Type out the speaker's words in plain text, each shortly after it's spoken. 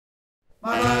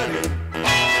my buddy,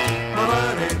 my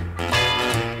buddy,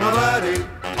 my buddy.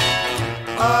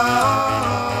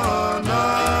 Ah,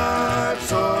 not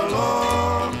so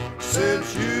long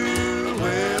since you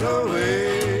went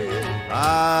away.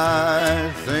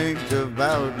 I think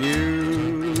about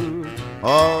you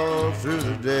all through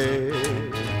the day,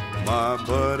 my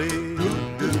buddy,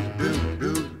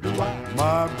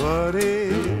 my buddy.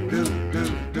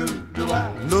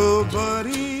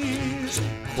 Nobody's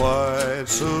quite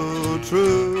so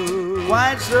true,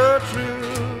 quite so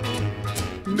true.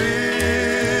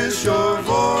 Miss your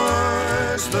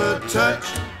voice, the touch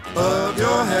of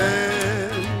your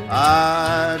hand.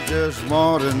 I just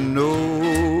want to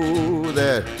know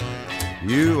that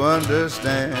you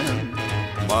understand,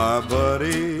 my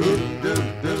buddy,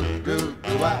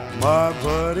 my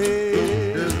buddy,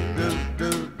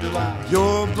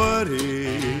 your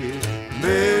buddy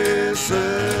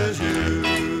misses you.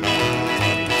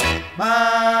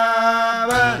 My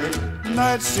buddy,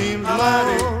 night seems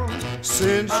long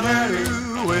since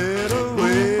you went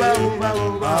away. I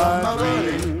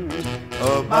dream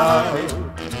about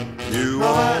you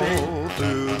all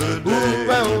through the day,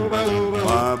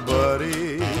 my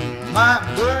buddy, my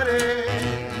buddy,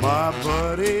 my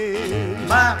buddy,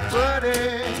 my buddy.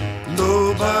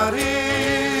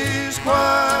 Nobody's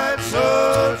quite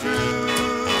so true.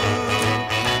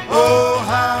 Oh,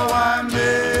 how I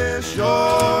miss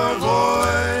your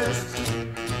voice,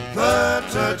 the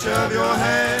touch of your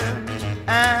hand,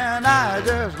 and I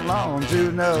just long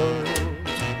to know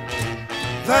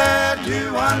that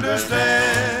you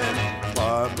understand,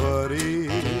 my buddy,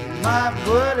 my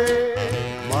buddy,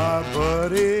 my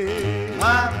buddy,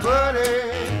 my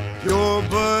buddy, your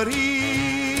buddy